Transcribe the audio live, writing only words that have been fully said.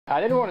I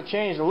didn't want to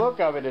change the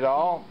look of it at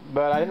all,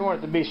 but I didn't want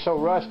it to be so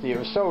rusty. It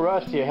was so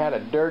rusty it had a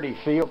dirty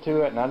feel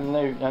to it, and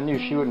I knew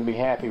she wouldn't be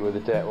happy with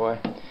it that way.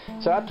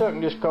 So I took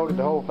and just coated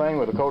the whole thing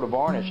with a coat of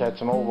varnish. I had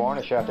some old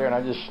varnish out there, and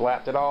I just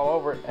slapped it all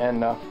over it, and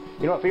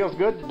you know, it feels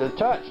good to the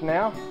touch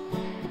now.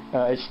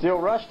 It's still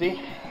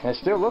rusty. It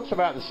still looks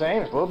about the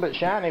same. It's a little bit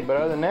shiny, but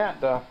other than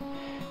that,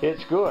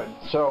 it's good.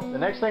 So the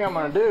next thing I'm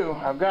going to do,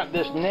 I've got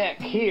this neck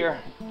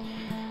here,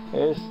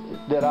 is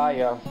that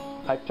I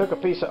took a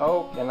piece of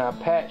oak and I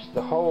patched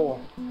the hole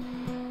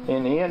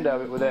in the end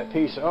of it with that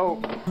piece of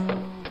oak.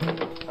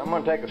 I'm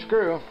going to take a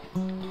screw,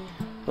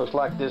 looks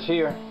like this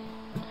here,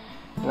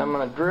 and I'm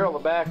going to drill the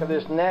back of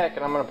this neck,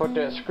 and I'm going to put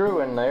that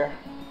screw in there,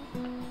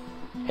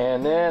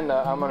 and then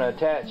I'm going to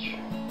attach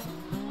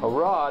a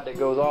rod that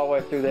goes all the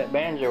way through that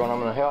banjo, and I'm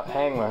going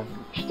to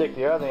stick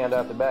the other end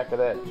out the back of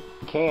that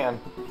can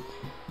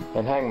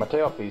and hang my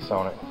tailpiece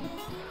on it.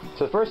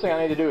 So the first thing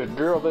I need to do is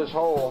drill this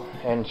hole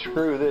and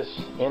screw this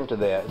into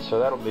that. So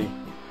that'll be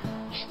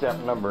step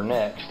number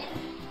next.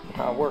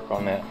 I'll work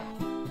on that.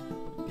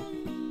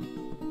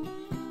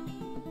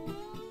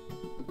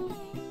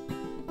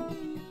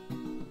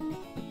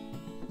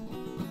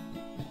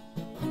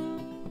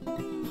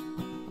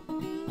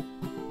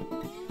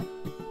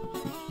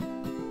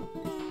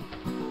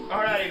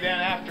 Alrighty then,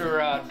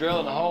 after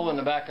drilling a hole in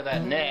the back of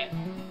that neck,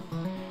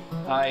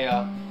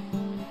 I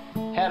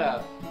had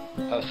a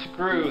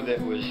screw that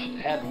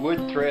had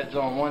wood threads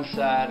on one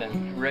side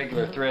and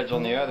regular threads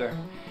on the other,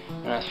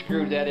 and I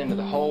screwed that into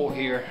the hole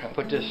here. I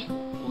put this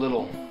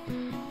little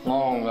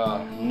long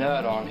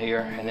nut on here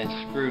and then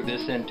screw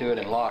this into it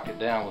and lock it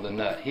down with a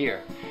nut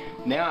here.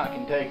 Now I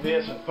can take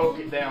this and poke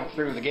it down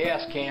through the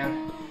gas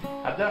can.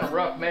 I've done a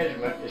rough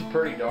measurement. It's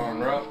pretty darn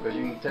rough, because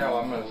you can tell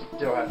I'm going to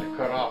still have to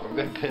cut off a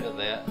good bit of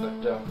that,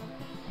 but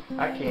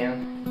I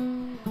can.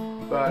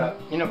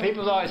 But, you know,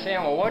 people's always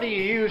saying, well, what do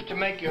you use to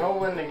make your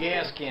hole in the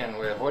gas can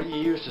with? What do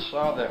you use to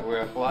saw that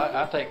with? Well,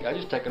 I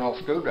just take an old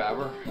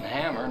screwdriver and a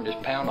hammer and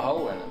just pound a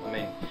hole in it. I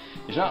mean,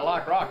 it's not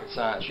like rocket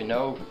science, you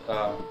know.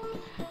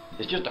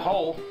 It's just a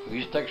hole.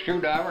 You just take a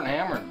screwdriver and a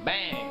hammer and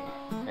bang,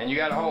 and you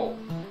got a hole.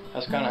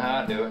 That's kind of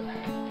how I do it.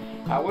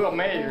 I will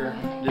measure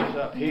this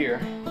up here,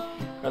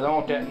 because I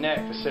want that neck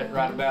to sit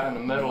right about in the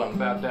middle and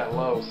about that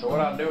low. So what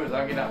I'll do is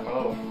I'll get out my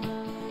little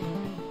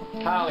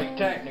highly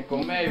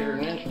technical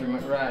measuring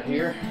instrument right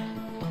here.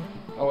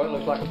 Oh, it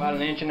looks like about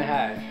 1.5 inches.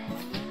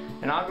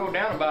 And I'll go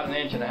down about 1.5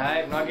 inches,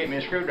 and I'll get me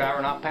a screwdriver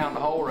and I'll pound the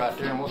hole right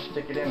there and we'll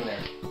stick it in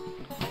there.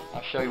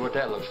 I'll show you what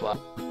that looks like.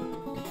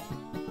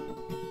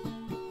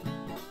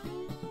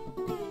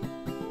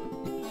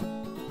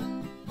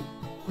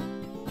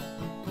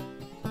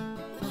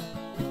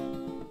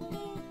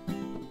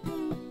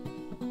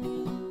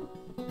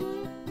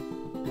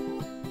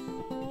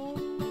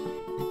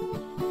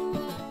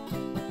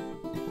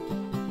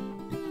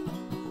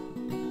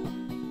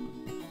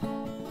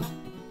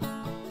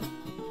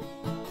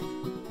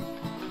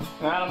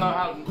 I don't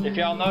know if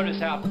y'all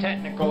noticed how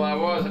technical I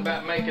was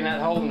about making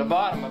that hole in the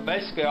bottom, but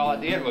basically all I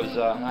did was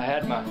I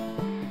had my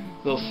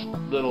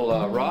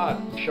little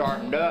rod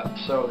sharpened up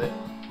so that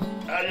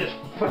I just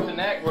put the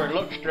neck where it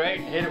looked straight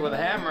and hit it with a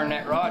hammer, and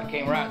that rod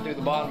came right through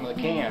the bottom of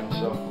the can.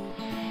 So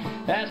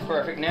that's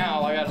perfect. Now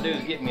all I got to do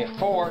is get me a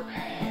fork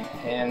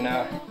and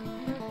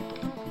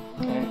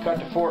cut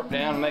the fork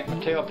down and make my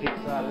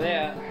tailpiece out of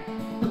that.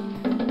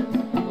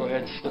 Go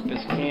ahead and slip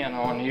this can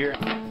on here.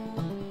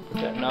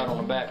 Put that nut on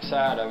the back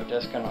side of it.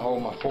 That's going to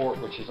hold my fork,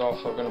 which is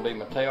also going to be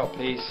my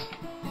tailpiece.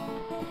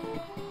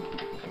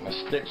 And my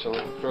stick's a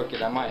little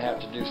crooked. I might have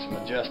to do some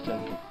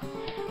adjusting,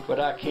 but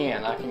I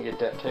can get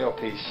that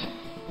tailpiece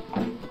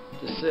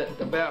to sit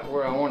about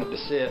where I want it to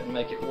sit and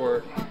make it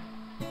work. I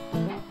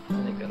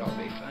think that'll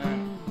be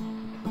fine.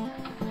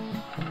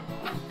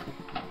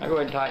 I'll go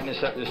ahead and tighten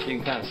this up just so you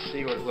can kind of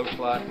see what it looks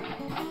like.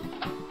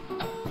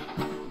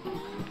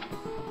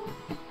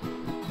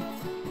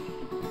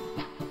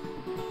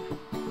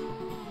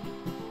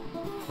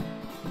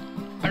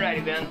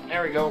 Alrighty then,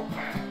 there we go.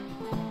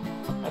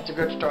 That's a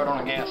good start on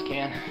a gas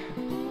can.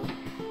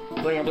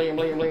 Bling, bling,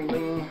 bling, bling,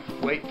 bling.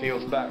 Weight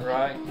feels about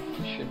right.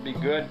 Should be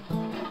good.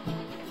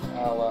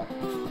 I'll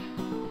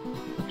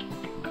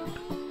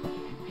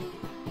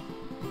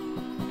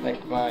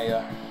make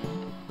my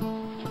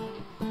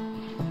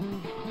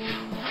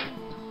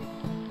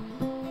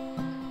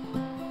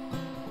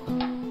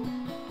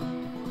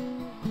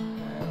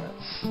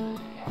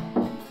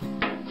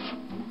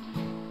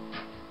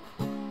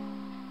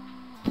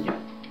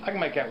I can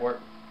make that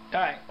work.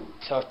 Alright,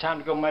 so it's time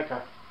to go make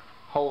a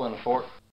hole in the fork.